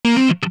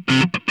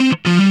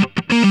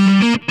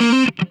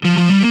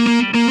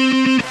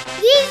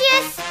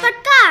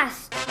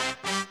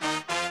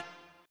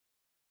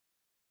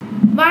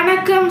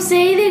வணக்கம்.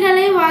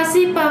 செய்திகளை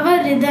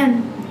வாசிப்பவர்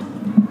ரிதன்.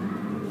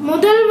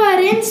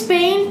 முதல்வரின்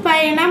ஸ்பெயின்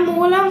பயணம்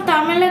மூலம்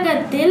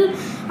தமிழகத்தில்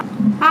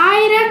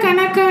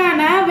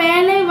ஆயிரக்கணக்கான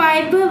வேலை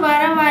வாய்ப்பு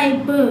வர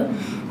வாய்ப்பு.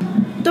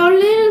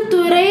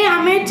 தொழில்துறை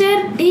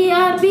அமைச்சர்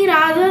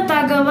HRIDHAAN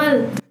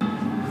தகவல்.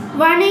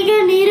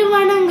 வணிக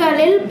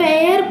நிறுவனங்களில்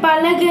பெயர்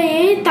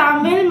பலகையை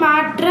தமிழ்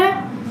மாற்ற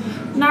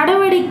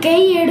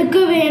நடவடிக்கை எடுக்க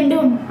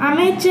வேண்டும்.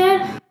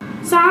 அமைச்சர்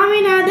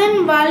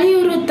சாமிநாதன்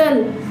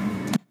வலியுறுத்தல்.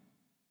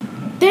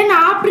 தென்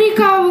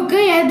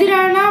ஆப்பிரிக்காவுக்கு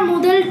எதிரான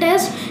முதல்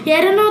டெஸ்ட்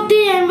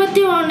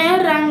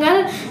 281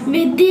 ரன்கள்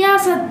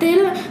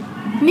வித்தியாசத்தில்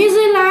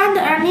நியூசிலாந்து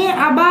அணி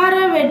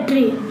அபார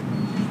வெற்றி.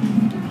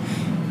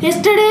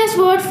 Yesterday's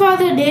word for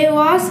the day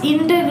was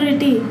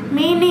integrity,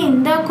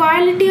 meaning the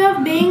quality of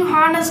being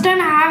honest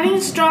and having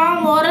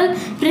strong moral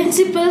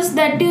principles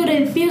that you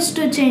refuse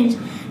to change.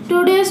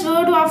 Today's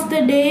word of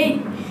the day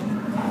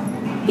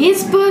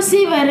is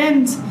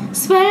perseverance,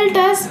 spelled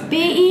as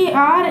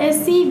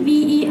PERSEVERANCE.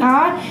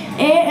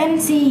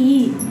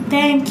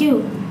 Thank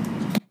you.